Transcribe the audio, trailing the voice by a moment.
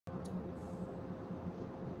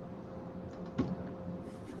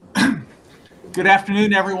Good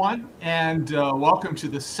afternoon, everyone, and welcome to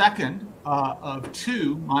the second of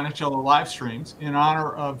two Monticello live streams in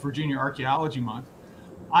honor of Virginia Archaeology Month.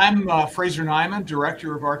 I'm Fraser Nyman,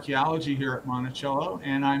 Director of Archaeology here at Monticello,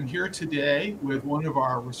 and I'm here today with one of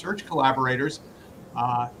our research collaborators,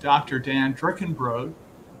 Dr. Dan Druckenbrod.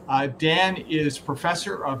 Dan is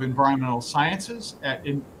Professor of Environmental Sciences at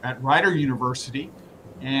Rider University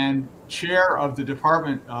and Chair of the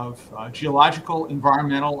Department of Geological,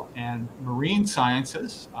 Environmental, and Marine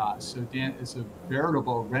Sciences. So Dan is a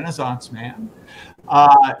veritable Renaissance man.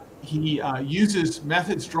 He uses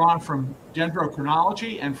methods drawn from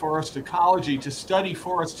Dendrochronology and forest ecology to study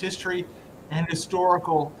forest history and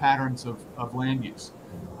historical patterns of land use.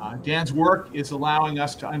 Dan's work is allowing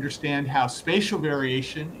us to understand how spatial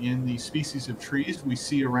variation in the species of trees we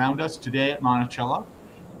see around us today at Monticello,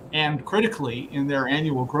 and critically in their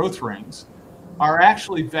annual growth rings, are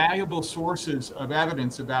actually valuable sources of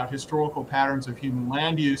evidence about historical patterns of human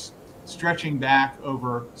land use stretching back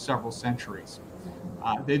over several centuries.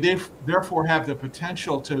 They therefore have the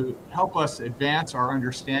potential to help us advance our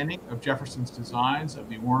understanding of Jefferson's designs of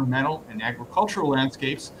the ornamental and agricultural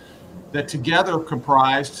landscapes that together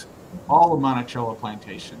comprised all of Monticello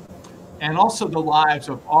plantation, and also the lives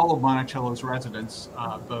of all of Monticello's residents,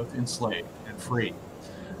 both enslaved and free.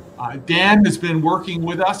 Dan has been working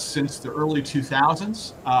with us since the early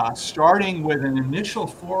 2000s, starting with an initial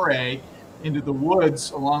foray into the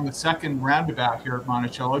woods along the second roundabout here at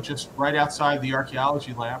Monticello, just right outside the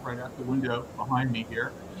archaeology lab, right out the window behind me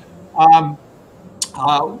here. At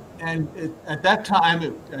that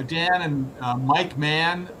time, Dan and Mike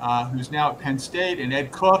Mann, who's now at Penn State, and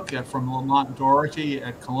Ed Cook from Lamont Doherty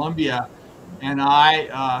at Columbia, and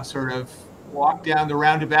I sort of walked down the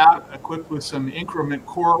roundabout equipped with some increment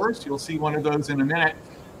corers. You'll see one of those in a minute,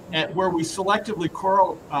 where we selectively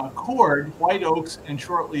cored white oaks and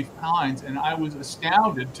shortleaf pines. And I was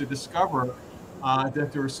astounded to discover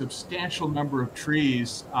that there are a substantial number of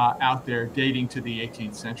trees out there dating to the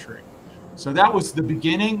 18th century. So that was the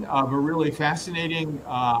beginning of a really fascinating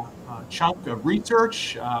chunk of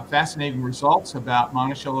research, fascinating results about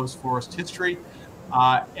Monticello's forest history.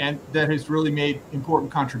 And that has really made important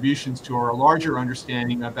contributions to our larger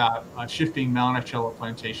understanding about shifting Monticello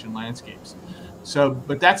plantation landscapes. So,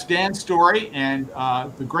 but that's Dan's story, and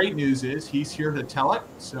the great news is he's here to tell it.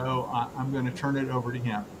 So I'm going to turn it over to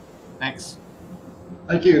him. Thanks.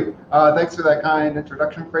 Thank you. Thanks for that kind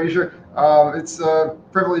introduction, Fraser. It's a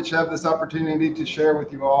privilege to have this opportunity to share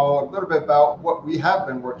with you all a little bit about what we have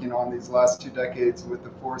been working on these last 2 decades with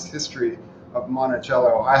the forest history of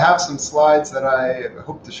Monticello. I have some slides that I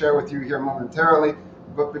hope to share with you here momentarily,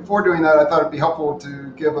 but before doing that, I thought it'd be helpful to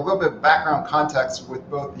give a little bit of background context with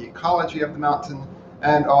both the ecology of the mountain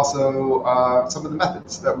and also some of the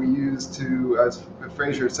methods that we use to, as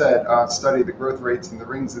Fraser said, study the growth rates and the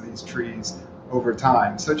rings of these trees over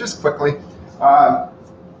time. So just quickly,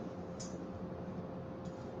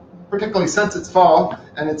 particularly since it's fall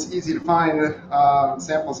and it's easy to find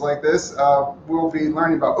samples like this, we'll be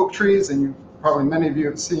learning about oak trees, and probably many of you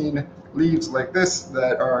have seen leaves like this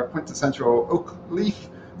that are quintessential oak leaf.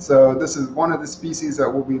 So this is one of the species that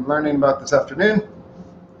we'll be learning about this afternoon.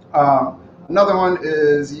 Another one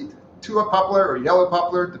is tulip poplar or yellow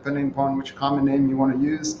poplar, depending upon which common name you want to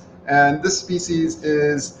use. And this species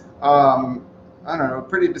is I don't know, a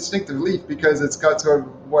pretty distinctive leaf because it's got sort of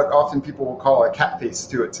what often people will call a cat face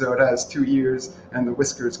to it. So it has 2 ears and the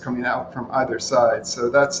whiskers coming out from either side. So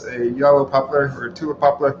that's a yellow poplar or a tulip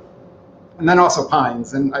poplar. And then also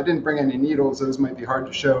pines. And I didn't bring any needles. Those might be hard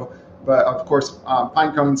to show. But of course,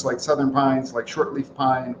 pine cones like southern pines, like shortleaf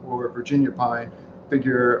pine or Virginia pine,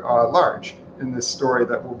 figure large in this story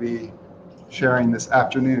that we'll be sharing this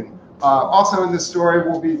afternoon. Also in this story,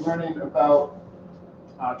 we'll be learning about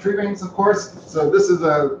tree rings, of course. So this is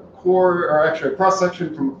a core, or actually a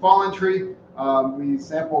cross-section from a fallen tree. We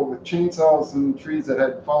sampled with chainsaws some trees that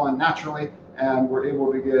had fallen naturally, and we're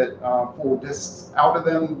able to get full discs out of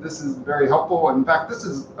them. This is very helpful. In fact, this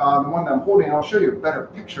is the one that I'm holding. I'll show you a better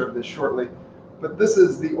picture of this shortly. But this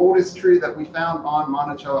is the oldest tree that we found on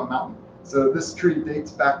Monticello Mountain. So this tree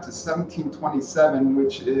dates back to 1727,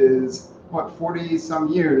 which is what, 40 some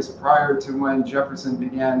years prior to when Jefferson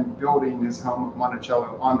began building his home of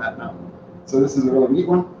Monticello on that mountain. So this is a really neat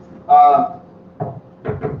one.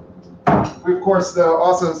 We of course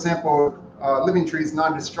also sampled living trees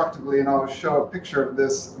non-destructively, and I'll show a picture of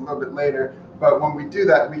this a little bit later. But when we do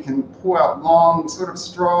that, we can pull out long, sort of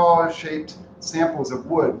straw-shaped samples of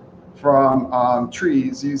wood from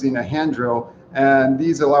trees using a hand drill, and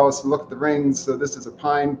these allow us to look at the rings. So this is a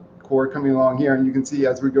pine core coming along here, and you can see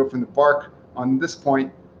as we go from the bark on this point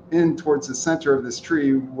in towards the center of this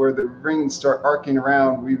tree where the rings start arcing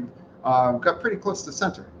around, we've got pretty close to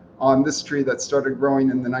center on this tree that started growing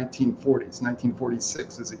in the 1940s.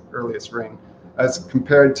 1946 is the earliest ring, as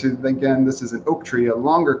compared to, again, this is an oak tree, a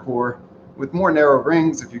longer core with more narrow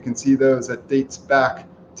rings. If you can see those, that dates back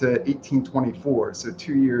to 1824, so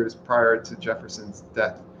 2 years prior to Jefferson's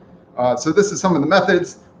death. So this is some of the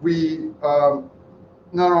methods. We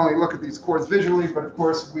not only look at these cores visually, but of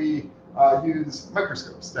course we use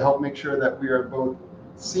microscopes to help make sure that we are both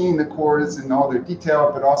seeing the cores in all their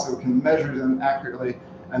detail, but also can measure them accurately.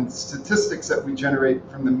 And the statistics that we generate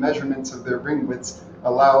from the measurements of their ring widths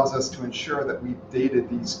allows us to ensure that we've dated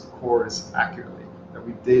these cores accurately, that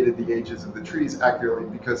we've dated the ages of the trees accurately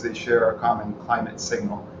because they share a common climate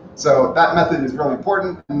signal. So that method is really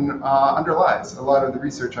important and underlies a lot of the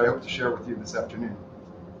research I hope to share with you this afternoon.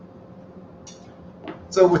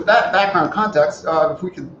 So with that background context, if we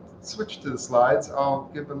could switch to the slides, I'll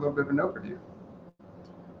give a little bit of an overview.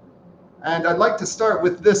 And I'd like to start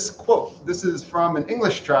with this quote. This is from an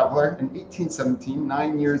English traveler in 1817,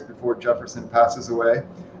 9 years before Jefferson passes away.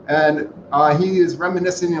 And he is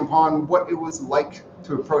reminiscing upon what it was like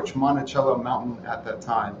to approach Monticello Mountain at that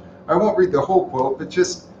time. I won't read the whole quote, but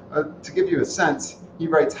just to give you a sense, he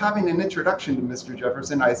writes, "Having an introduction to Mr.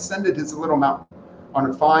 Jefferson, I ascended his little mountain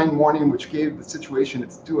on a fine morning which gave the situation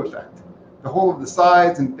its due effect. The whole of the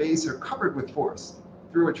sides and base are covered with forest,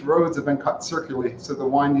 through which roads have been cut circularly so the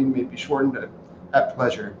winding may be shortened at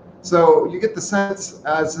pleasure." So you get the sense,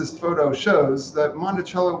 as this photo shows, that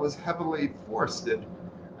Monticello was heavily forested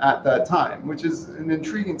at that time, which is an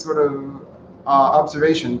intriguing sort of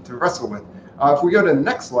observation to wrestle with. If we go to the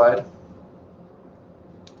next slide,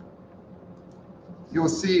 you'll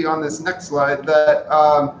see on this next slide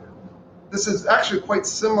that this is actually quite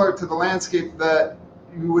similar to the landscape that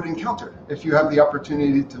you would encounter if you have the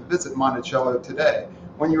opportunity to visit Monticello today.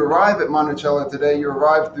 When you arrive at Monticello today, you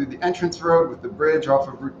arrive through the entrance road with the bridge off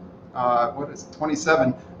of Route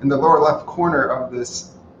 27 in the lower left corner of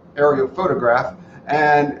this aerial photograph.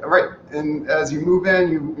 And and as you move in,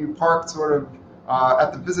 you park sort of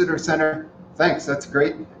at the visitor center. Thanks, that's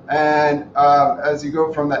great. And as you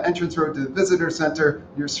go from the entrance road to the visitor center,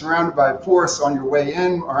 you're surrounded by forests on your way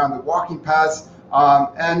in, around the walking paths.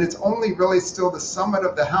 And it's only really still the summit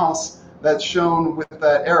of the house that's shown with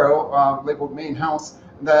that arrow labeled main house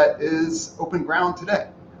that is open ground today.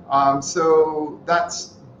 So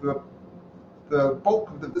that's the bulk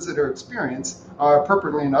of the visitor experience,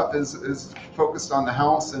 appropriately enough, is focused on the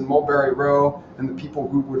house and Mulberry Row and the people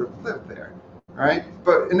who would have lived there, right?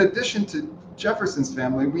 But in addition to Jefferson's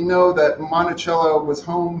family, we know that Monticello was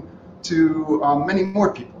home to many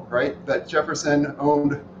more people, right? That Jefferson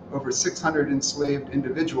owned over 600 enslaved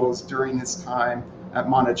individuals during his time at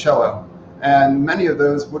Monticello. And many of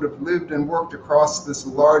those would have lived and worked across this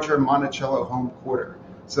larger Monticello home quarter.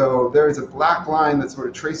 So there is a black line that sort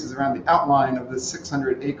of traces around the outline of this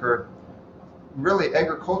 600-acre, really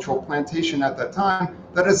agricultural plantation at that time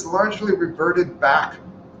that has largely reverted back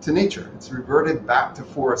to nature. It's reverted back to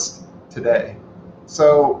forest today.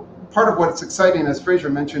 So part of what's exciting, as Fraser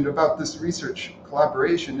mentioned, about this research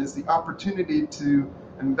collaboration is the opportunity to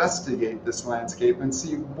investigate this landscape and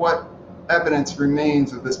see what evidence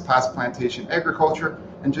remains of this past plantation agriculture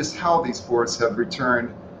and just how these forests have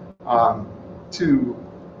returned to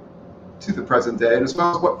the present day, and as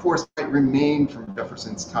well as what forests might remain from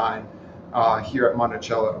Jefferson's time here at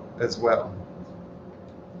Monticello as well.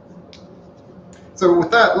 So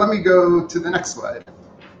with that, let me go to the next slide.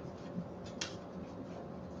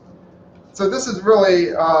 So this is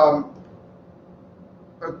really a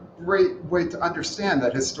great way to understand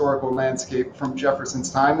that historical landscape from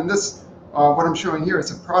Jefferson's time. And this, what I'm showing here,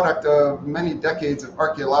 is a product of many decades of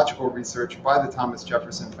archaeological research by the Thomas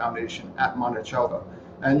Jefferson Foundation at Monticello.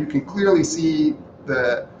 And you can clearly see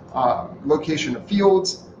the location of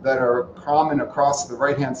fields that are common across the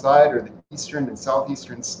right-hand side, or the eastern and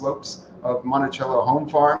southeastern slopes of Monticello Home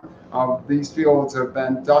Farm. These fields have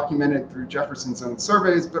been documented through Jefferson's own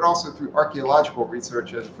surveys, but also through archaeological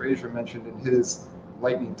research, as Fraser mentioned in his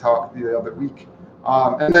lightning talk the other week.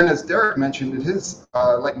 And then, as Derek mentioned in his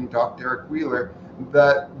lightning talk, Derek Wheeler,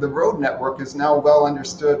 that the road network is now well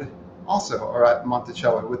understood also at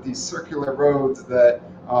Monticello, with these circular roads that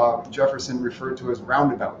Jefferson referred to as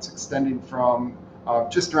roundabouts, extending from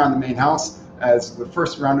just around the main house as the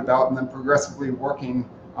first roundabout, and then progressively working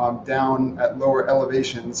down at lower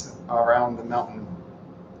elevations around the mountain.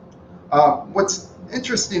 What's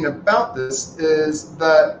interesting about this is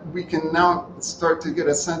that we can now start to get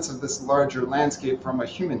a sense of this larger landscape from a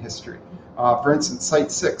human history. For instance,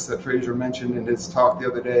 Site 6 that Fraser mentioned in his talk the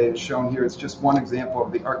other day is shown here as just one example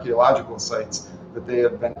of the archaeological sites that they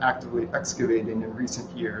have been actively excavating in recent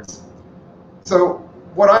years. So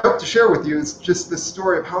what I hope to share with you is just this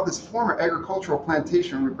story of how this former agricultural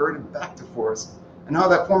plantation reverted back to forest, and how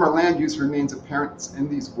that former land use remains apparent in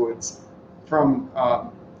these woods from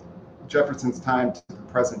Jefferson's time to the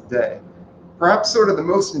present day. Perhaps sort of the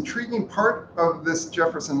most intriguing part of this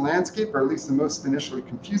Jefferson landscape, or at least the most initially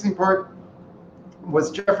confusing part,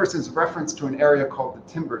 was Jefferson's reference to an area called the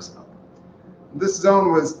Timber Zone. This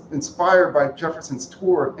zone was inspired by Jefferson's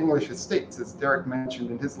tour of English estates, as Derek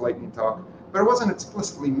mentioned in his lightning talk, but it wasn't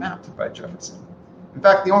explicitly mapped by Jefferson. In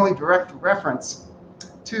fact, the only direct reference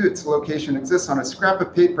to its location exists on a scrap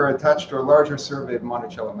of paper attached to a larger survey of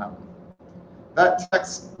Monticello Mountain. That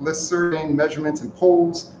text lists surveying measurements and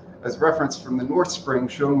poles as referenced from the North Spring,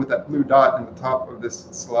 shown with that blue dot in the top of this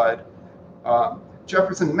slide.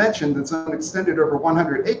 Jefferson mentioned the zone extended over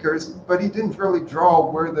 100 acres, but he didn't really draw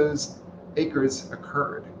where those acres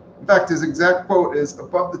occurred. In fact, his exact quote is,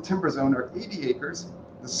 "Above the timber zone are 80 acres.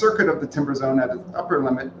 The circuit of the timber zone at its upper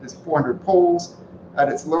limit is 400 poles. At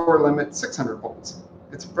its lower limit, 600 poles.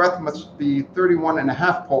 Its breadth must be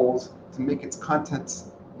 31.5 poles to make its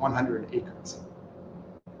contents 100 acres."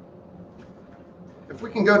 If we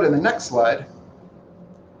can go to the next slide,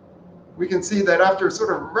 we can see that after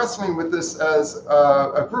sort of wrestling with this as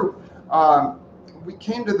a group, we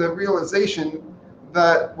came to the realization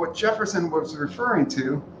that what Jefferson was referring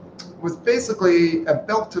to was basically a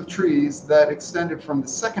belt of trees that extended from the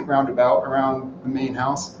second roundabout around the main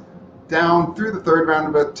house down through the third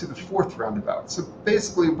roundabout to the fourth roundabout. So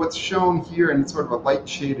basically what's shown here in sort of a light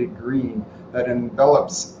shaded green that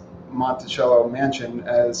envelops Monticello Mansion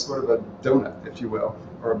as sort of a donut, if you will,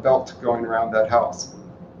 or a belt going around that house.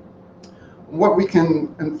 What we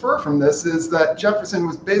can infer from this is that Jefferson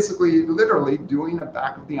was basically literally doing a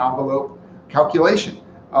back of the envelope calculation.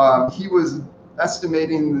 He was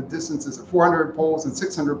estimating the distances of 400 poles and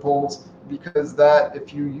 600 poles because that,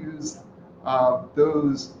 if you use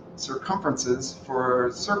those circumferences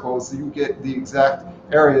for circles, you get the exact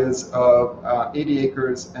areas of 80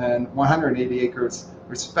 acres and 180 acres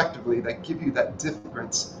respectively that give you that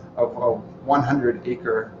difference of a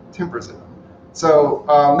 100-acre timber zone. So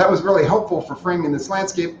that was really helpful for framing this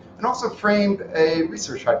landscape, and also framed a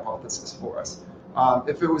research hypothesis for us.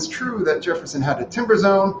 If it was true that Jefferson had a timber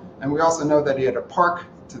zone, and we also know that he had a park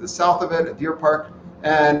to the south of it, a deer park,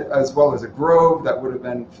 and as well as a grove that would have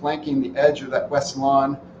been flanking the edge of that west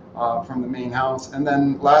lawn from the main house, and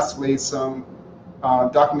then lastly some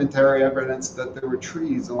documentary evidence that there were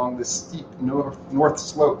trees along this steep north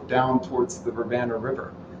slope down towards the Rivanna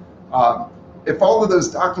River. If all of those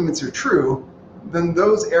documents are true, then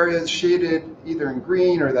those areas shaded either in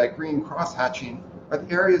green or that green cross-hatching are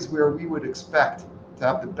the areas where we would expect to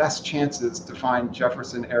have the best chances to find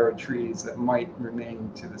Jefferson-era trees that might remain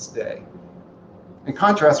to this day. In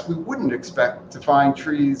contrast, we wouldn't expect to find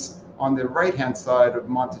trees on the right-hand side of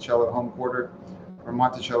Monticello Home Quarter or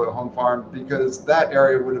Monticello Home Farm, because that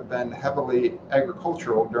area would have been heavily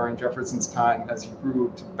agricultural during Jefferson's time as he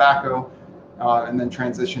grew tobacco and then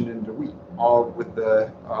transitioned into wheat, all with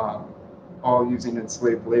the all using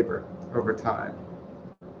enslaved labor over time.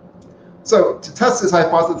 So to test this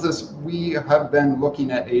hypothesis, we have been looking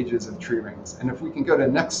at ages of tree rings. And if we can go to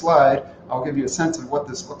the next slide, I'll give you a sense of what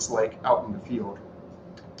this looks like out in the field.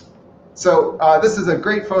 So this is a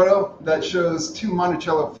great photo that shows two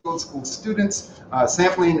Monticello Field School students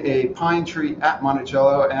sampling a pine tree at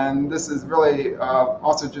Monticello. And this is really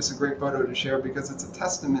also just a great photo to share because it's a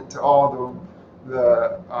testament to all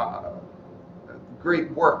the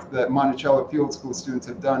great work that Monticello Field School students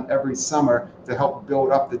have done every summer to help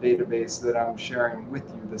build up the database that I'm sharing with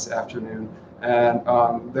you this afternoon, and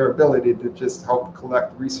their ability to just help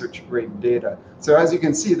collect research-grade data. So as you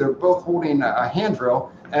can see, they're both holding a hand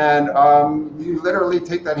drill, and you literally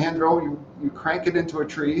take that hand drill, you crank it into a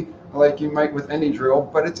tree like you might with any drill,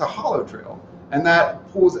 but it's a hollow drill. And that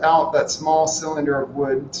pulls out that small cylinder of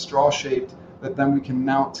wood, straw-shaped, that then we can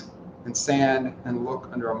mount and sand and look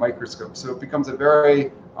under a microscope. So it becomes a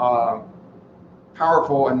very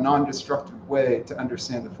powerful and non-destructive way to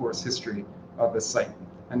understand the forest history of a site.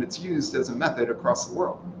 And it's used as a method across the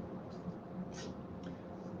world.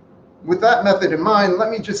 With that method in mind, let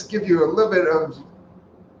me just give you a little bit of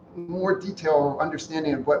more detailed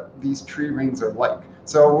understanding of what these tree rings are like.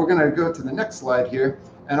 So we're going to go to the next slide here,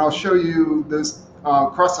 and I'll show you those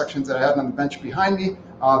cross sections that I had on the bench behind me.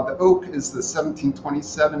 The oak is the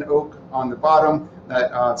 1727 oak on the bottom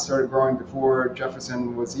that started growing before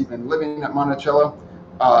Jefferson was even living at Monticello.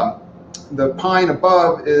 The pine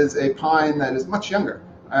above is a pine that is much younger.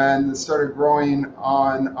 and it started growing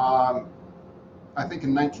on, I think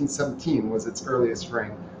in 1917 was its earliest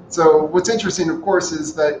ring. So what's interesting, of course,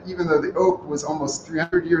 is that even though the oak was almost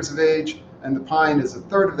 300 years of age and the pine is a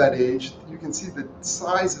third of that age, you can see the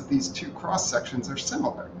size of these two cross sections are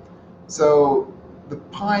similar. So the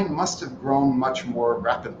pine must have grown much more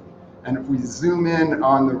rapidly. And if we zoom in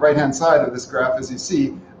on the right-hand side of this graph, as you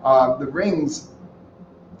see, the rings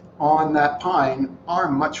on that pine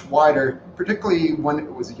are much wider, particularly when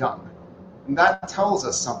it was young. And that tells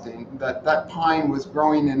us something, that that pine was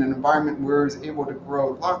growing in an environment where it was able to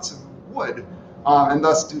grow lots of wood and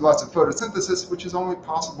thus do lots of photosynthesis, which is only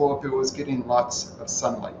possible if it was getting lots of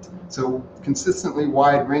sunlight. So consistently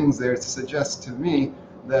wide rings there suggest to me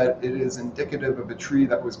that it is indicative of a tree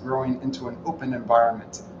that was growing into an open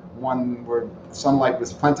environment, one where sunlight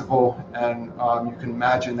was plentiful, and you can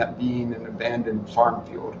imagine that being an abandoned farm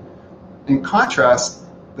field. In contrast,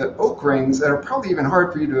 the oak rings that are probably even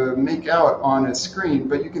hard for you to make out on a screen,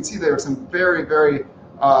 but you can see there are some very, very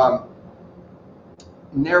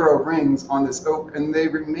narrow rings on this oak, and they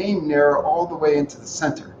remain narrow all the way into the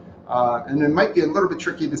center. And it might be a little bit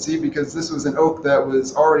tricky to see because this was an oak that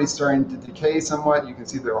was already starting to decay somewhat. You can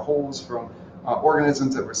see there are holes from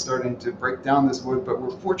organisms that were starting to break down this wood, but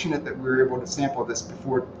we're fortunate that we were able to sample this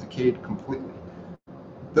before it decayed completely.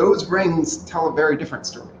 Those rings tell a very different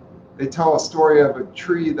story. They tell a story of a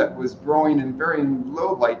tree that was growing in very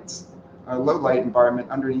low light environment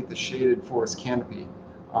underneath a shaded forest canopy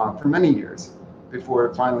for many years before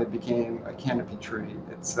it finally became a canopy tree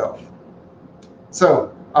itself.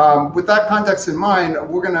 So with that context in mind, I'm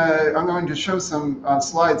going to show some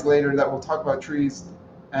slides later that will talk about trees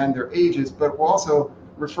and their ages, but we'll also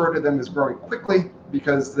refer to them as growing quickly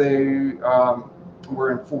because they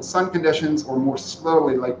were in full sun conditions, or more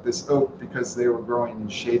slowly like this oak because they were growing in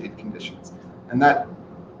shaded conditions. And that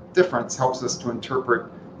difference helps us to interpret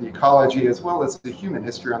the ecology as well as the human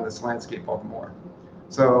history on this landscape all the more.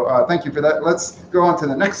 So thank you for that. Let's go on to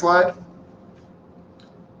the next slide.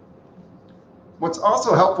 What's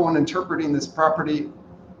also helpful in interpreting this property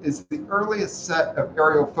is the earliest set of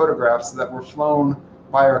aerial photographs that were flown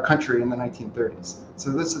by our country in the 1930s.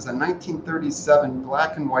 So this is a 1937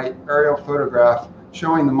 black and white aerial photograph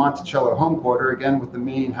showing the Monticello home quarter, again with the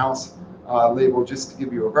main house label just to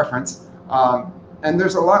give you a reference. And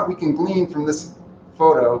there's a lot we can glean from this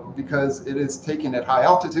photo because it is taken at high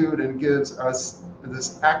altitude and gives us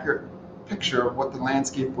this accurate picture of what the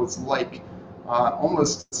landscape was like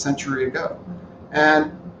almost a century ago.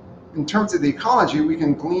 And in terms of the ecology, we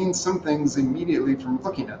can glean some things immediately from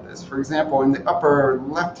looking at this. For example, in the upper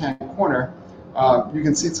left-hand corner, you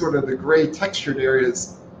can see sort of the gray textured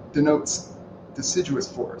areas denotes deciduous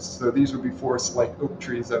forests. So these would be forests like oak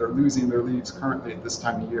trees that are losing their leaves currently at this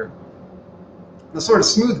time of year. The sort of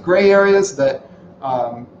smooth gray areas that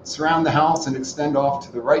surround the house and extend off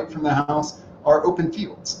to the right from the house are open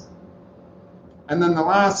fields. And then the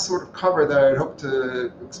last sort of cover that I'd hope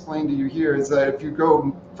to explain to you here is that if you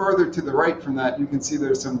go further to the right from that, you can see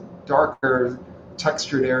there's some darker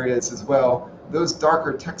textured areas as well. Those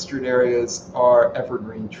darker textured areas are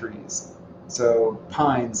evergreen trees. So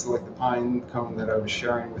pines, like the pine cone that I was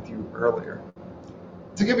sharing with you earlier.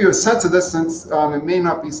 To give you a sense of this, since it may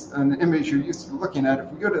not be an image you're used to looking at,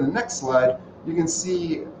 if we go to the next slide, you can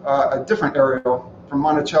see a different aerial from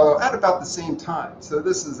Monticello at about the same time. So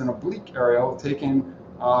this is an oblique aerial taken,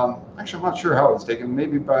 actually I'm not sure how it was taken,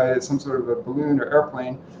 maybe by some sort of a balloon or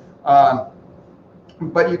airplane.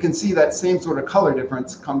 But you can see that same sort of color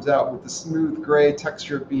difference comes out with the smooth gray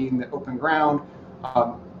texture being the open ground,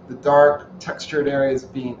 the dark textured areas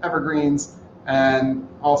being evergreens, and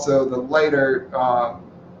also the lighter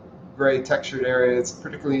gray textured areas,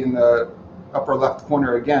 particularly in the upper left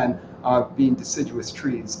corner again, being deciduous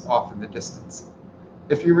trees off in the distance.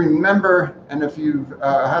 If you remember, and if you've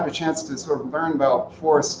had a chance to sort of learn about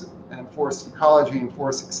forest and forest ecology and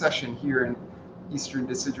forest succession here in eastern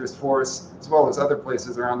deciduous forests, as well as other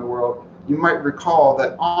places around the world, you might recall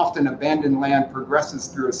that often abandoned land progresses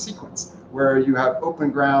through a sequence where you have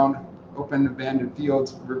open ground, open abandoned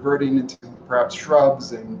fields reverting into perhaps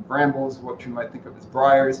shrubs and brambles, what you might think of as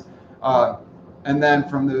briars. And then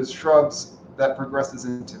from those shrubs, that progresses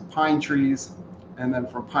into pine trees, and then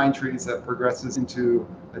from pine trees that progresses into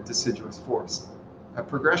a deciduous forest, a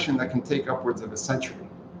progression that can take upwards of a century.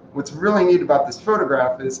 What's really neat about this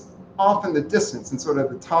photograph is off in the distance, in sort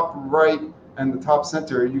of the top right and the top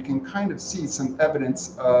center, you can kind of see some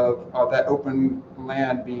evidence of that open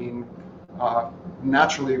land being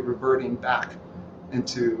naturally reverting back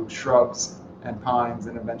into shrubs and pines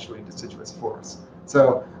and eventually deciduous forests.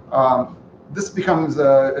 So this becomes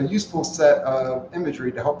a useful set of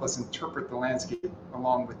imagery to help us interpret the landscape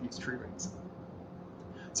along with these tree rings.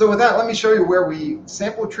 So with that, let me show you where we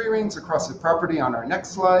sampled tree rings across the property on our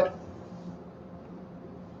next slide.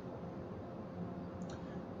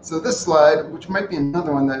 So this slide, which might be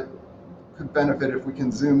another one that could benefit if we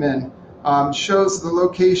can zoom in, shows the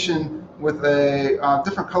location with a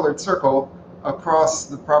different colored circle across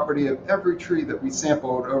the property of every tree that we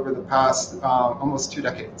sampled over the past almost 2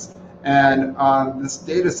 decades. And this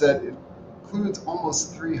data set includes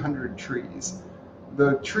almost 300 trees.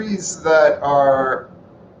 The trees that are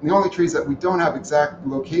the only trees that we don't have exact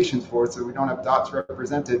locations for, so we don't have dots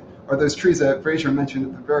represented, are those trees that Fraser mentioned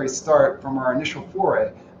at the very start from our initial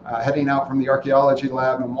foray, heading out from the archaeology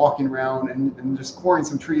lab and walking around and just coring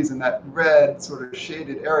some trees in that red sort of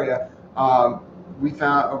shaded area. We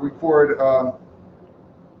found record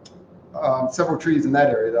several trees in that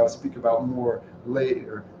area that I'll speak about more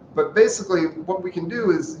later. But basically what we can do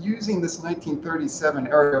is, using this 1937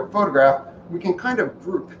 aerial photograph, we can kind of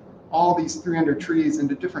group all these 300 trees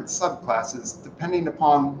into different subclasses depending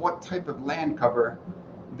upon what type of land cover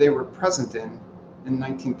they were present in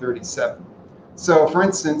 1937. So for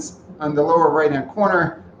instance, on the lower right hand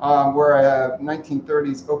corner, where I have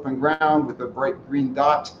 1930s open ground with a bright green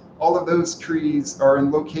dot, all of those trees are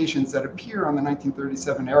in locations that appear on the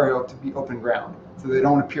 1937 aerial to be open ground, so they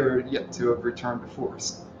don't appear yet to have returned to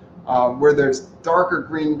forest. Where there's darker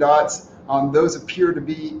green dots, those appear to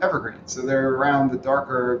be evergreen, so they're around the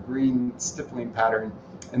darker green stippling pattern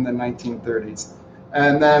in the 1930s.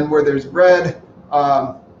 And then where there's red,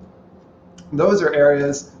 those are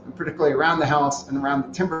areas, particularly around the house and around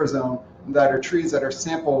the timber zone, that are trees that are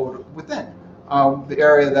sampled within the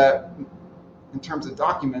area that, in terms of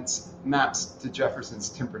documents, maps to Jefferson's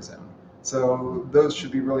timber zone. So those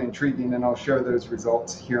should be really intriguing, and I'll share those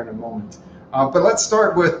results here in a moment. But let's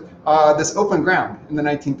start with this open ground in the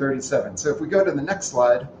 1937. So if we go to the next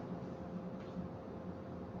slide,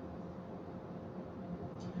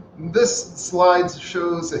 this slide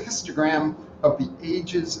shows a histogram of the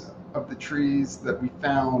ages of the trees that we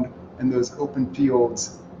found in those open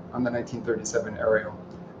fields on the 1937 aerial.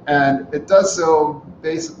 And it does so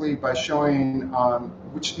basically by showing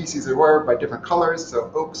which species there were by different colors.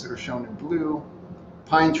 So oaks are shown in blue,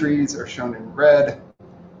 pine trees are shown in red,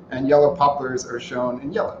 and yellow poplars are shown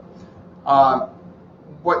in yellow.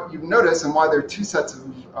 What you notice, and why there are 2 sets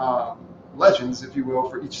of legends, if you will,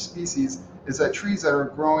 for each species, is that trees that are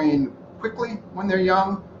growing quickly when they're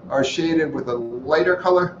young are shaded with a lighter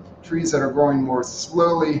color. Trees that are growing more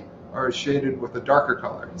slowly are shaded with a darker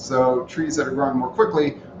color. So trees that are growing more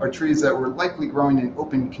quickly are trees that were likely growing in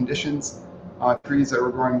open conditions. Trees that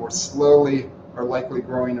were growing more slowly are likely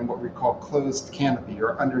growing in what we call closed canopy,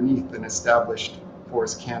 or underneath an established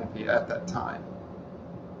forest canopy at that time.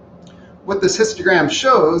 What this histogram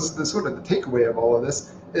shows, the sort of the takeaway of all of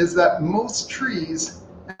this, is that most trees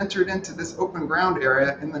entered into this open ground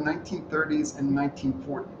area in the 1930s and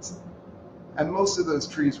 1940s. And most of those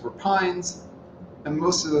trees were pines, and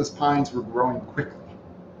most of those pines were growing quickly.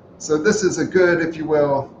 So this is a good, if you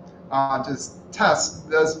will, just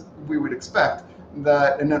test, as we would expect,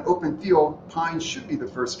 that in an open field, pines should be the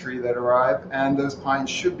first tree that arrive, and those pines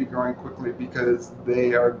should be growing quickly because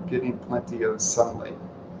they are getting plenty of sunlight.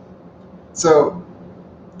 So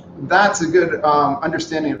that's a good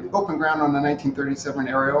understanding of the open ground on the 1937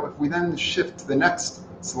 aerial. If we then shift to the next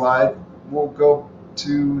slide, we'll go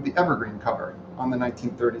to the evergreen cover on the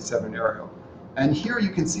 1937 aerial. And here you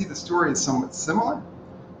can see the story is somewhat similar.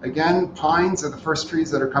 Again, pines are the first trees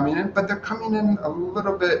that are coming in, but they're coming in a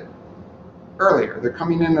little bit earlier. They're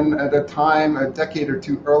coming in at a time, a decade or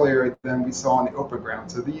 2 earlier than we saw on the open ground.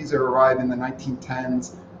 So these are arriving in the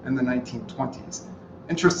 1910s and the 1920s.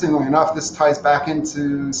 Interestingly enough, this ties back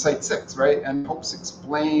into Site 6, right? And helps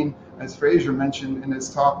explain, as Fraser mentioned in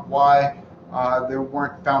his talk, why there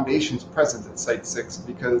weren't foundations present at Site 6,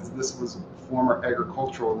 because this was former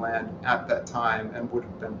agricultural land at that time and would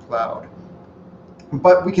have been plowed.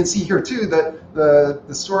 But we can see here too that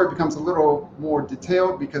the story becomes a little more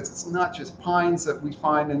detailed, because it's not just pines that we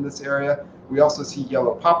find in this area. We also see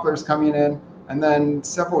yellow poplars coming in, and then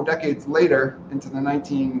several decades later, into the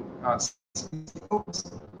 1960s, oaks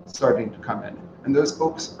starting to come in. And those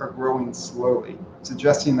oaks are growing slowly,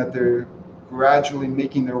 suggesting that they're gradually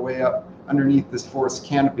making their way up underneath this forest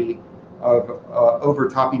canopy of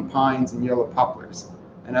overtopping pines and yellow poplars.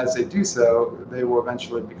 And as they do so, they will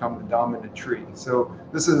eventually become the dominant tree. So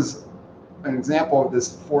this is an example of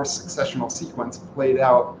this forest successional sequence played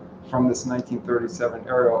out from this 1937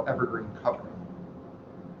 aerial evergreen cover.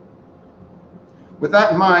 With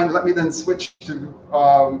that in mind, let me then switch to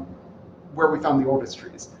where we found the oldest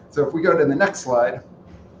trees. So if we go to the next slide,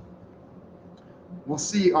 we'll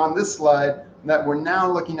see on this slide that we're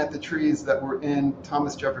now looking at the trees that were in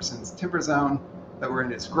Thomas Jefferson's timber zone, that were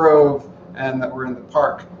in his grove, and that were in the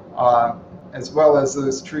park, as well as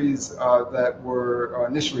those trees that were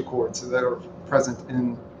initially cored, so that were present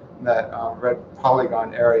in that red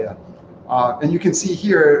polygon area. And you can see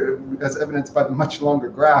here, as evidenced by the much longer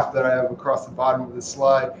graph that I have across the bottom of this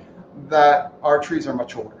slide, that our trees are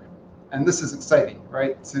much older. And this is exciting,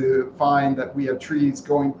 right, to find that we have trees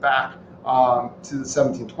going back to the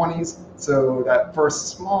 1720s. So that first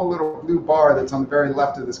small little blue bar that's on the very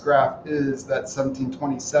left of this graph is that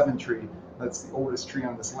 1727 tree. That's the oldest tree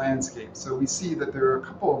on this landscape. So we see that there are a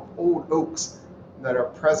couple of old oaks that are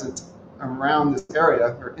present around this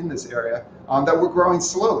area, or in this area, that were growing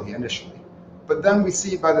slowly initially. But then we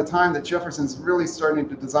see by the time that Jefferson's really starting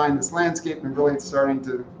to design this landscape and really starting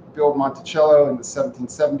to build Monticello in the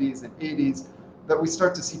 1770s and 80s, that we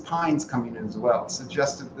start to see pines coming in as well,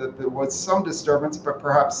 suggestive that there was some disturbance, but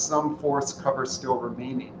perhaps some forest cover still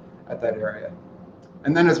remaining at that area.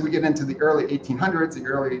 And then as we get into the early 1800s, the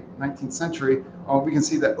early 19th century, we can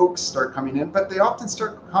see that oaks start coming in, but they often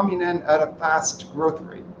start coming in at a fast growth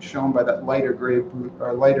rate, shown by that lighter gray blue,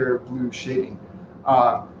 or lighter blue shading.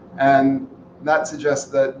 And that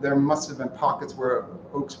suggests that there must have been pockets where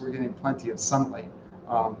oaks were getting plenty of sunlight.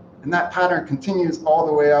 And that pattern continues all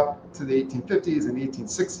the way up to the 1850s and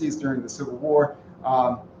 1860s during the Civil War,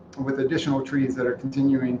 with additional trees that are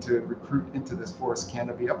continuing to recruit into this forest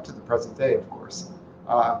canopy up to the present day, of course.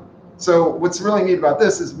 So what's really neat about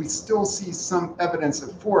this is we still see some evidence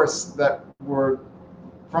of forests that were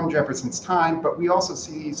from Jefferson's time, but we also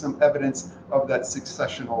see some evidence of that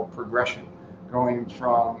successional progression, going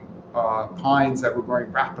from pines that were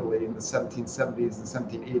growing rapidly in the 1770s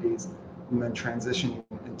and 1780s, and then transitioning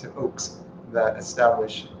into oaks that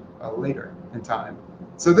establish later in time.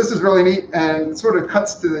 So this is really neat and sort of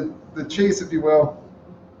cuts to the chase, if you will,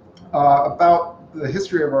 about the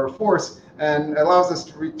history of our forest, and allows us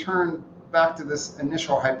to return back to this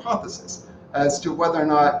initial hypothesis as to whether or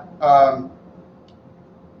not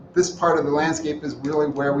this part of the landscape is really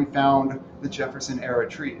where we found the Jefferson era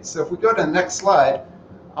trees. So if we go to the next slide,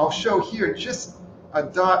 I'll show here just a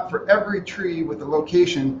dot for every tree with a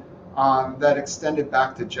location that extended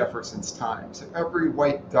back to Jefferson's time. So every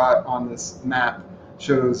white dot on this map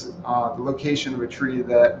shows the location of a tree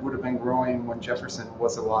that would have been growing when Jefferson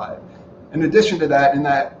was alive. In addition to that, in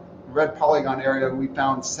that red polygon area, we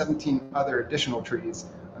found 17 other additional trees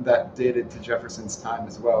that dated to Jefferson's time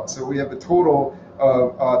as well. So we have a total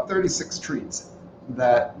of 36 trees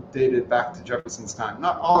that dated back to Jefferson's time.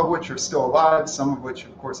 Not all of which are still alive, some of which,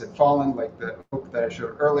 of course, had fallen, like the oak that I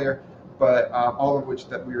showed earlier, but all of which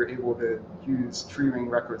that we were able to use tree ring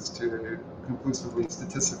records to conclusively,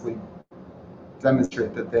 statistically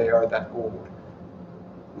demonstrate that they are that old.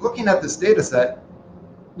 Looking at this data set,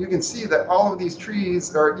 you can see that all of these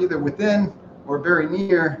trees are either within or very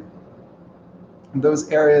near those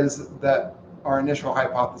areas that our initial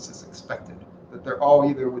hypothesis expected, that they're all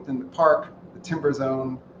either within the park, the timber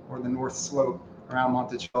zone, or the north slope around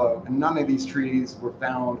Monticello, and none of these trees were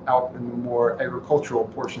found out in the more agricultural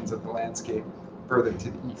portions of the landscape further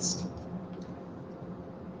to the east.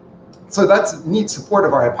 So that's neat support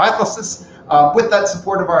of our hypothesis. With that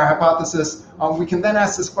support of our hypothesis, we can then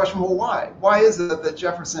ask this question, well, why? Why is it that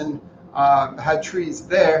Jefferson had trees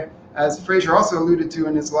there? As Fraser also alluded to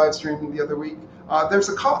in his live stream the other week, there's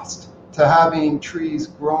a cost to having trees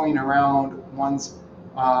growing around one's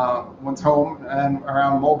home and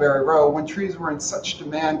around Mulberry Row when trees were in such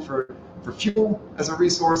demand for fuel as a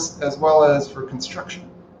resource as well as for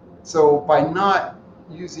construction. So by not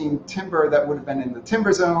using timber that would have been in the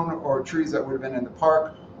timber zone or trees that would have been in the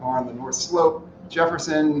park or on the north slope,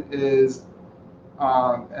 Jefferson is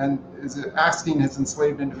asking his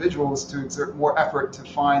enslaved individuals to exert more effort to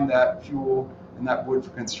find that fuel and that wood for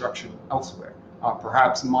construction elsewhere.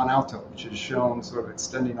 Perhaps in Mont Alto, which is shown sort of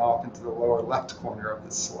extending off into the lower left corner of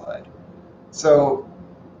this slide. So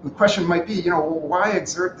the question might be, well, why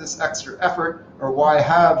exert this extra effort, or why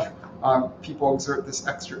have people exert this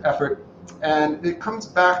extra effort? And it comes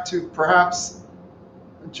back to perhaps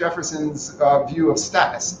Jefferson's view of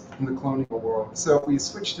status in the colonial world. So if we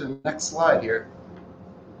switch to the next slide here,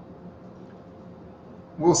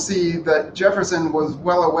 we'll see that Jefferson was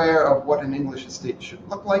well aware of what an English estate should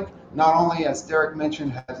look like. Not only, as Derek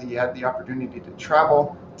mentioned, has he had the opportunity to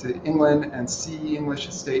travel to England and see English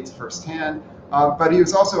estates firsthand, but he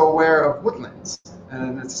was also aware of woodlands,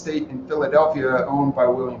 an estate in Philadelphia owned by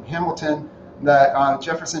William Hamilton that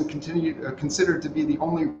Jefferson considered to be the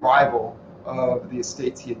only rival of the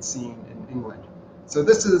estates he had seen in England. So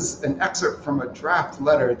this is an excerpt from a draft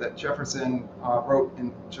letter that Jefferson wrote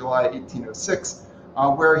in July 1806,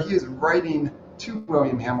 where he is writing to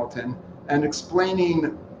William Hamilton and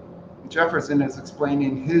explaining, Jefferson is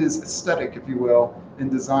explaining his aesthetic, if you will, in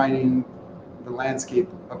designing the landscape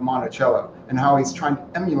of Monticello and how he's trying to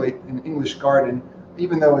emulate an English garden,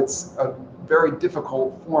 even though it's a very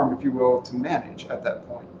difficult form, if you will, to manage at that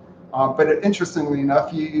point. But interestingly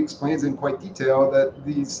enough, he explains in quite detail that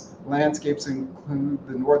these landscapes include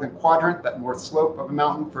the northern quadrant, that north slope of a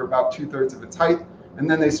mountain for about 2/3 of its height, and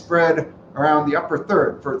then they spread around the upper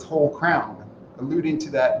third for its whole crown, alluding to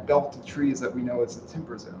that belt of trees that we know as the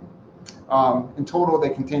timber zone. In total, they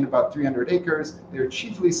contain about 300 acres. They are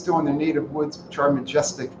chiefly still in their native woods, which are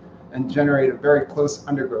majestic and generate a very close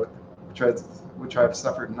undergrowth, which I've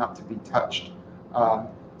suffered not to be touched.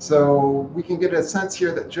 So we can get a sense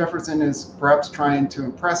here that Jefferson is perhaps trying to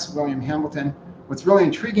impress William Hamilton. What's really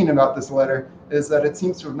intriguing about this letter is that it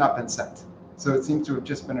seems to have not been sent. So it seems to have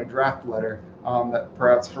just been a draft letter that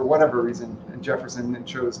perhaps for whatever reason Jefferson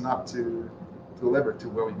chose not to deliver to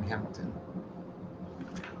William Hamilton.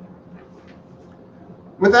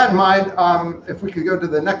 With that in mind, if we could go to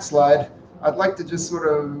the next slide, I'd like to just sort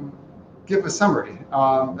of give a summary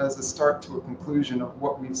as a start to a conclusion of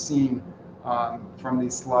what we've seen from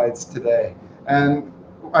these slides today. And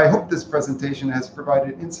I hope this presentation has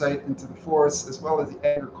provided insight into the forests as well as the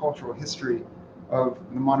agricultural history of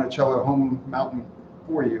the Monticello home mountain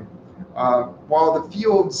for you. While the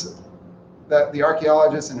fields that the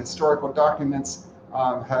archaeologists and historical documents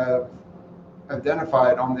have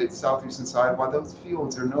identified on the southeastern side, while those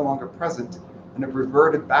fields are no longer present and have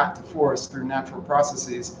reverted back to forest through natural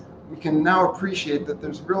processes, we can now appreciate that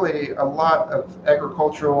there's really a lot of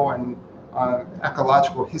agricultural and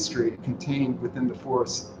ecological history contained within the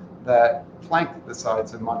forests that flank the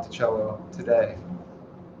sides of Monticello today.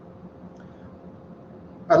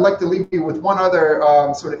 I'd like to leave you with one other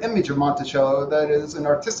sort of image of Monticello that is an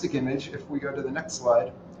artistic image, if we go to the next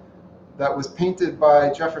slide, that was painted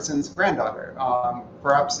by Jefferson's granddaughter,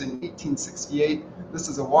 perhaps in 1868. This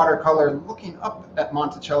is a watercolor looking up at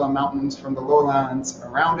Monticello Mountains from the lowlands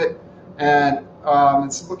around it, and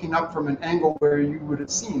it's looking up from an angle where you would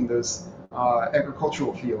have seen those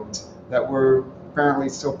agricultural fields that were apparently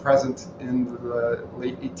still present in the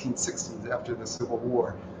late 1860s after the Civil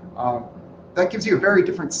War. That gives you a very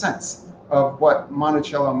different sense of what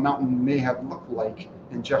Monticello Mountain may have looked like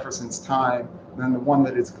in Jefferson's time than the one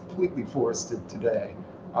that is completely forested today.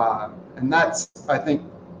 And that's, I think,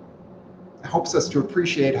 helps us to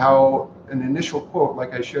appreciate how an initial quote,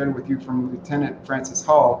 like I shared with you from Lieutenant Francis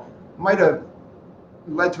Hall, might have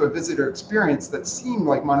led to a visitor experience that seemed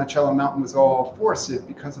like Monticello Mountain was all forested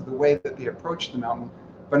because of the way that they approached the mountain.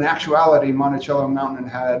 But in actuality, Monticello Mountain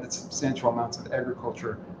had substantial amounts of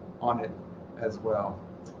agriculture on it as well.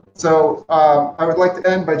 So I would like to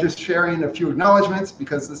end by just sharing a few acknowledgments,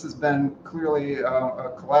 because this has been clearly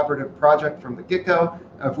a collaborative project from the get-go.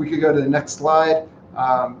 If we could go to the next slide.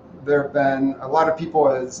 There have been a lot of people,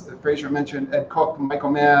 as Fraser mentioned, Ed Cook,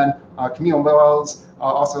 Michael Mann, Camille Wells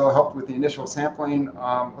also helped with the initial sampling.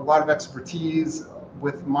 A lot of expertise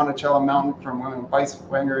with Monticello Mountain, from William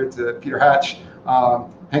Weiswanger to Peter Hatch,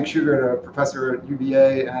 Hank Sugar, a professor at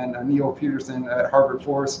UVA, and Neil Peterson at Harvard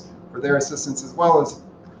Forest for their assistance, as well as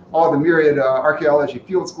all the myriad archaeology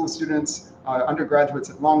field school students,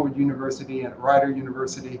 undergraduates at Longwood University and at Rider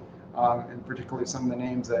University, and particularly some of the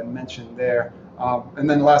names I mentioned there. And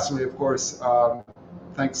then lastly, of course,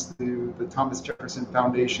 thanks to the Thomas Jefferson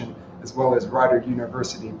Foundation, as well as Rider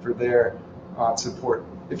University for their support.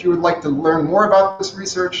 If you would like to learn more about this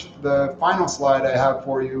research, the final slide I have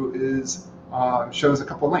for you is shows a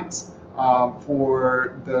couple links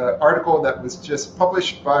for the article that was just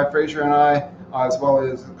published by Fraser and I, as well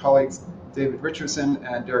as colleagues David Richardson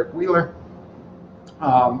and Derek Wheeler,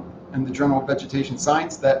 in the Journal of Vegetation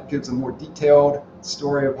Science. That gives a more detailed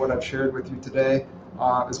story of what I've shared with you today,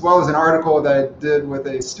 as well as an article that I did with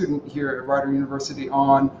a student here at Rider University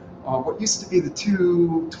on what used to be the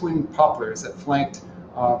two twin poplars that flanked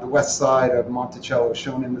the west side of Monticello,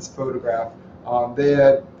 shown in this photograph. They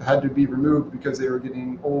had to be removed because they were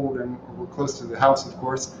getting old and were close to the house, of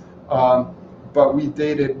course. But we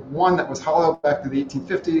dated one that was hollow back to the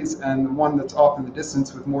 1850s, and the one that's off in the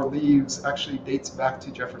distance with more leaves actually dates back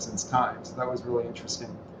to Jefferson's time. So that was really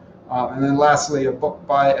interesting. And then lastly, a book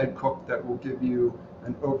by Ed Cook that will give you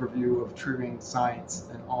an overview of tree ring science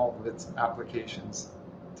and all of its applications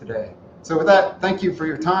today. So with that, thank you for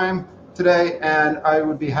your time today, and I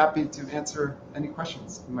would be happy to answer any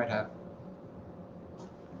questions you might have.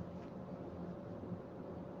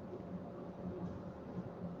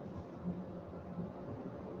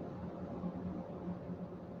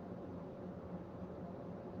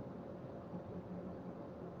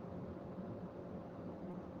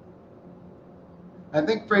 I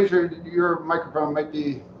think, Fraser, your microphone might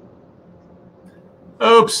be...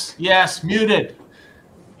 Oops, yes, muted.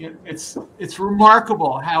 It's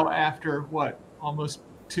remarkable how after what, almost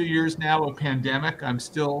 2 years now of pandemic, I'm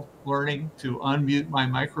still learning to unmute my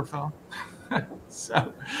microphone.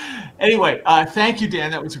 So anyway, thank you,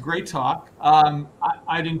 Dan. That was a great talk.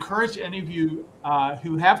 I'd encourage any of you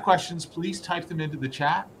who have questions, please type them into the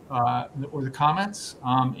chat or the comments,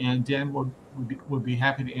 and Dan would be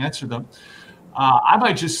happy to answer them. I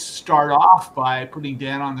might just start off by putting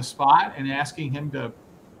Dan on the spot and asking him to,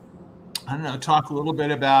 I don't know, talk a little bit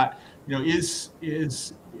about, does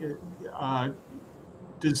the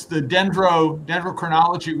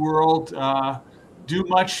dendrochronology world do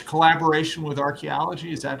much collaboration with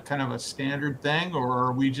archaeology? Is that kind of a standard thing, or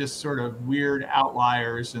are we just sort of weird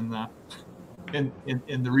outliers in the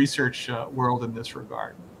research world in this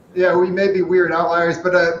regard? Yeah, we may be weird outliers,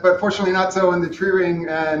 but fortunately not so in the tree ring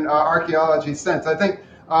and archaeology sense. I think,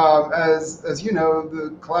 as you know,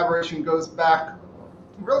 the collaboration goes back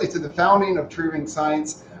really to the founding of tree ring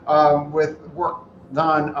science, with work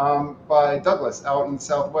done by Douglas out in the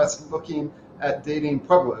Southwest, looking at dating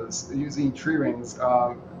pueblos using tree rings,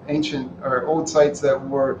 ancient or old sites that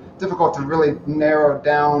were difficult to really narrow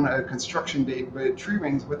down a construction date, but tree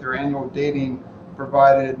rings with their annual dating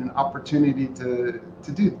provided an opportunity to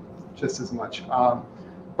do just as much.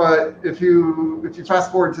 But if you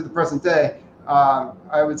fast forward to the present day,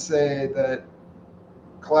 I would say that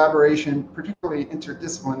collaboration, particularly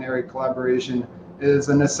interdisciplinary collaboration, is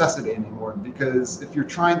a necessity anymore, because if you're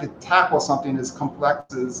trying to tackle something as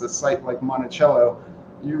complex as a site like Monticello,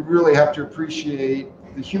 you really have to appreciate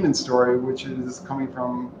the human story, which is coming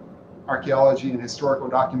from archaeology and historical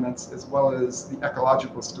documents, as well as the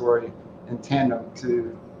ecological story in tandem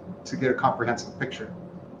to get a comprehensive picture.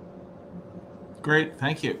 Great,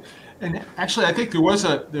 thank you. And actually, I think there was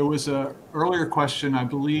a earlier question, I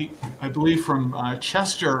believe from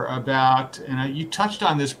Chester about, and you touched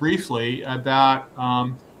on this briefly, about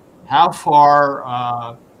how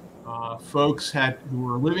far folks who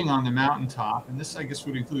were living on the mountaintop, and this I guess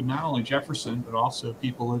would include not only Jefferson but also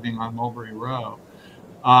people living on Mulberry Row,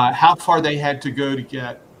 how far they had to go to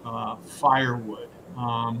get firewood.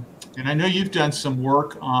 And I know you've done some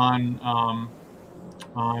work on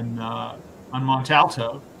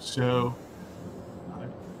Montalto, so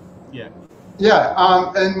yeah.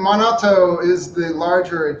 Yeah, and Monalto is the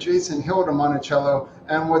larger adjacent hill to Monticello,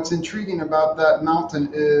 and what's intriguing about that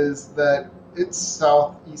mountain is that its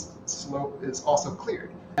southeast slope is also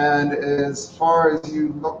cleared. And as far as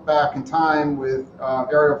you look back in time with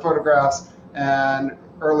aerial photographs and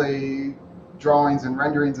early drawings and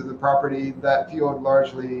renderings of the property, that field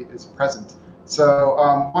largely is present. So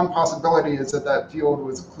one possibility is that field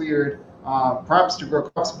was cleared perhaps to grow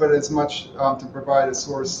crops, but as much to provide a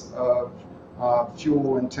source of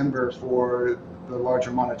fuel and timber for the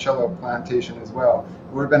larger Monticello plantation as well.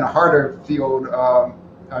 It would have been a harder field,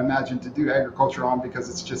 I imagine, to do agriculture on, because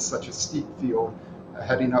it's just such a steep field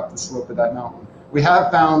heading up the slope of that mountain. We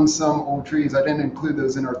have found some old trees. I didn't include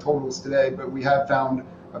those in our totals today, but we have found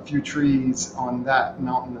a few trees on that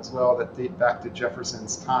mountain as well that date back to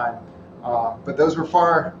Jefferson's time. But those were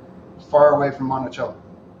far, far away from Monticello.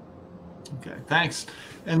 Okay, thanks.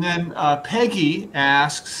 And then Peggy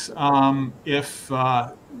asks if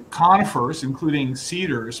conifers, including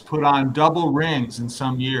cedars, put on double rings in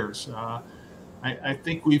some years. I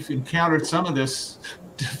think we've encountered some of this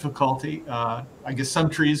difficulty. I guess some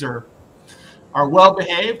trees are well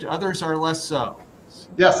behaved, others are less so.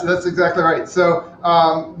 Yes, that's exactly right. So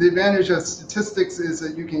the advantage of statistics is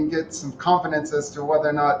that you can get some confidence as to whether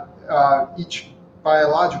or not each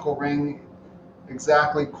biological ring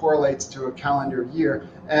exactly correlates to a calendar year.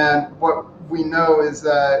 And what we know is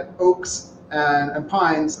that oaks and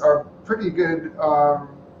pines are pretty good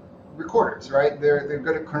recorders, right? They're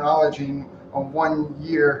good at chronologing on 1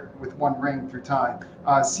 year with one ring through time.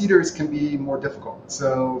 Cedars can be more difficult.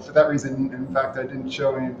 So for that reason, in fact, I didn't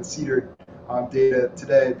show any of the cedar data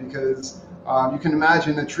today, because you can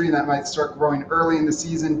imagine a tree that might start growing early in the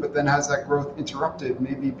season, but then has that growth interrupted,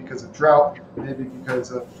 maybe because of drought, maybe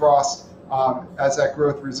because of frost. As that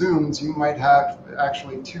growth resumes, you might have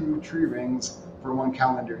actually 2 tree rings for 1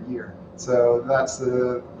 calendar year. So that's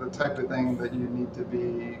the type of thing that you need to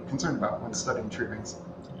be concerned about when studying tree rings.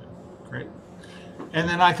 Great. And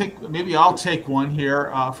then I think maybe I'll take one here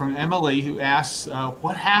from Emily, who asks,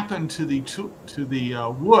 what happened to the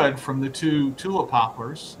wood from the 2 tulip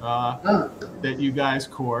poplars that you guys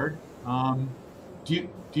cored? Do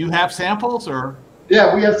you have samples, or?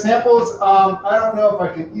 Yeah, we have samples. I don't know if I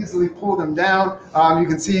can easily pull them down. You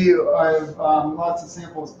can see I have lots of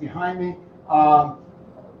samples behind me.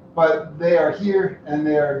 but they are here and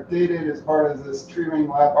they are dated as part of this tree ring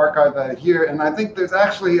lab archive that are here. And I think there's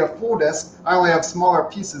actually a full disc. I only have smaller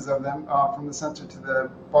pieces of them from the center to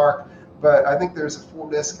the bark, but I think there's a full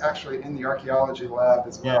disc actually in the archaeology lab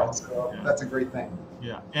as well. Yeah. So that's a great thing.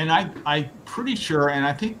 Yeah, and I'm pretty sure, and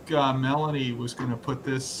I think Melanie was going to put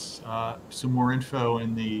this some more info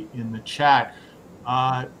in the chat.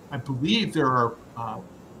 I believe there are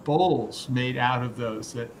bowls made out of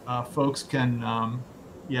those that folks can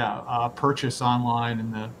purchase online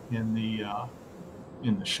in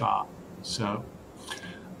the shop. So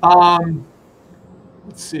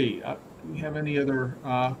let's see. Do we have any other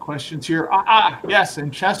questions here? Yes,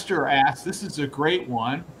 and Chester asked, this is a great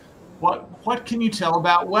one. What can you tell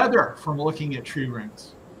about weather from looking at tree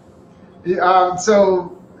rings?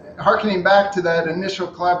 So harkening back to that initial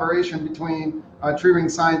collaboration between tree ring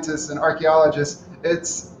scientists and archaeologists,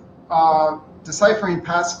 it's deciphering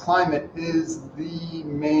past climate is the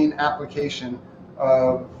main application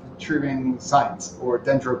of tree ring science, or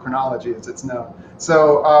dendrochronology as it's known.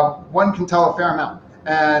 So one can tell a fair amount.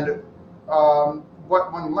 And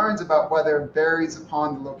what one learns about weather varies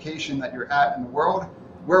upon the location that you're at in the world.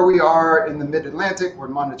 Where we are in the mid-Atlantic, where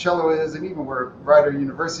Monticello is, and even where Rider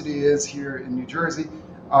University is here in New Jersey,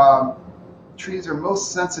 trees are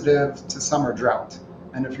most sensitive to summer drought.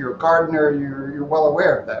 And if you're a gardener, you're well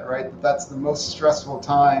aware of that, right? That's the most stressful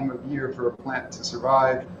time of year for a plant to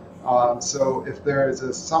survive. So if there is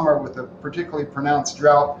a summer with a particularly pronounced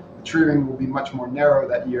drought, the tree ring will be much more narrow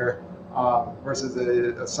that year versus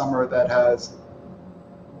a summer that has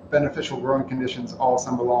beneficial growing conditions all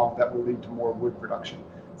summer long that will lead to more wood production.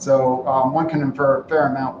 So one can infer a fair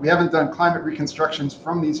amount. We haven't done climate reconstructions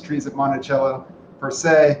from these trees at Monticello per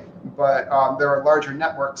se, but there are larger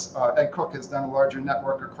networks. Ed Cook has done a larger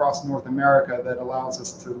network across North America that allows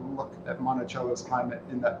us to look at Monticello's climate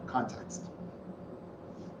in that context.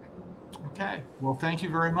 Okay, well, thank you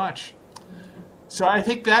very much. So I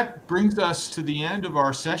think that brings us to the end of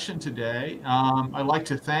our session today. I'd like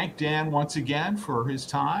to thank Dan once again for his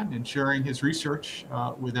time and sharing his research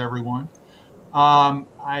with everyone.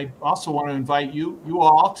 I also want to invite you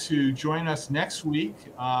all to join us next week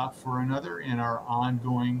for another in our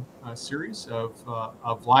ongoing series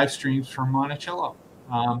of live streams from Monticello.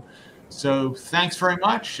 So thanks very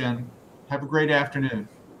much and have a great afternoon.